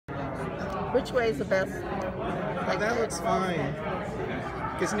Which way is the best? Oh, that looks fine.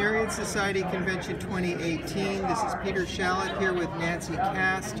 Gesneriad Society Convention 2018. This is Peter Shallot here with Nancy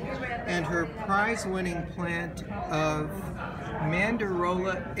Kast and her prize-winning plant of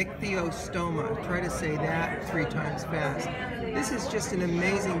Mandirola ichthyostoma. Try to say that 3 times fast. This is just an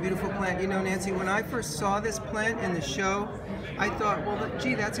amazing, beautiful plant. You know, Nancy, when I first saw this plant in the show, I thought, well,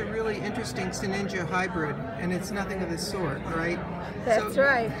 gee, that's a really interesting Syninga hybrid, and it's nothing of the sort, right? That's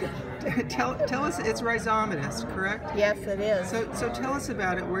right. Tell us, it's rhizomatous, correct? Yes, it is. So tell us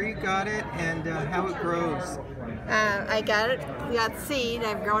about it, where you got it, and how it grows. I got seed.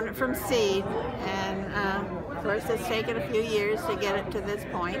 I've grown it from seed, and of course it's taken a few years to get it to this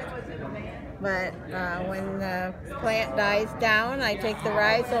point. But when the plant dies down, I take the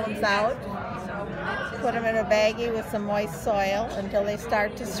rhizomes out, put them in a baggie with some moist soil until they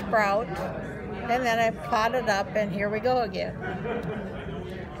start to sprout, and then I pot it up, and here we go again.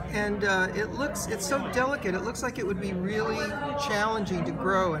 And it's so delicate. It looks like it would be really challenging to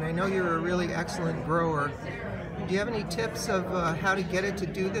grow, and I know you're a really excellent grower. Do you have any tips of how to get it to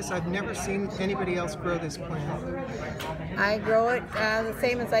do this? I've never seen anybody else grow this plant. I grow it the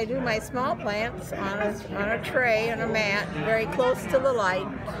same as I do my small plants, on a tray, on a mat, very close to the light.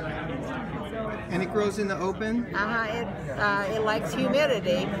 And it grows in the open? It likes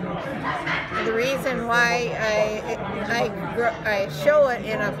humidity. The reason why I show it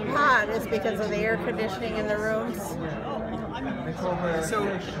in a pot is because of the air conditioning in the rooms.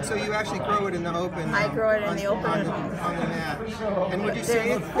 So you actually grow it in the open? I grow it in the open on the mat. And would you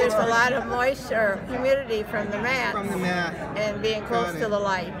say there's a lot of moisture, humidity from the mat. From the mat. And being close to the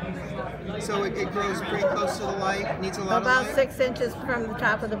light. So it grows pretty close to the light. Needs a lot of light. About 6 inches from the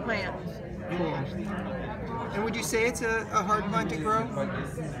top of the plant. Cool. And would you say it's a hard plant to grow?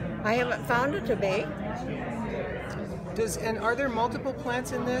 I haven't found it to be. And are there multiple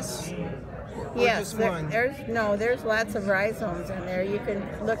plants in this? Or yes, just one? There's lots of rhizomes in there. You can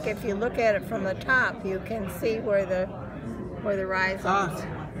look, if you look at it from the top, you can see where the rhizomes.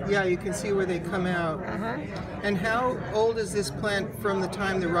 Yeah, you can see where they come out. And how old is this plant from the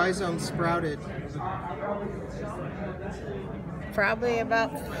time the rhizomes sprouted? Probably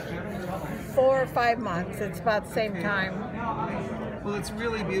about 4 or 5 months. It's about the same time. Well, it's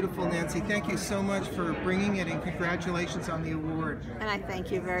really beautiful, Nancy. Thank you so much for bringing it, and congratulations on the award. And I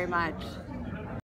thank you very much.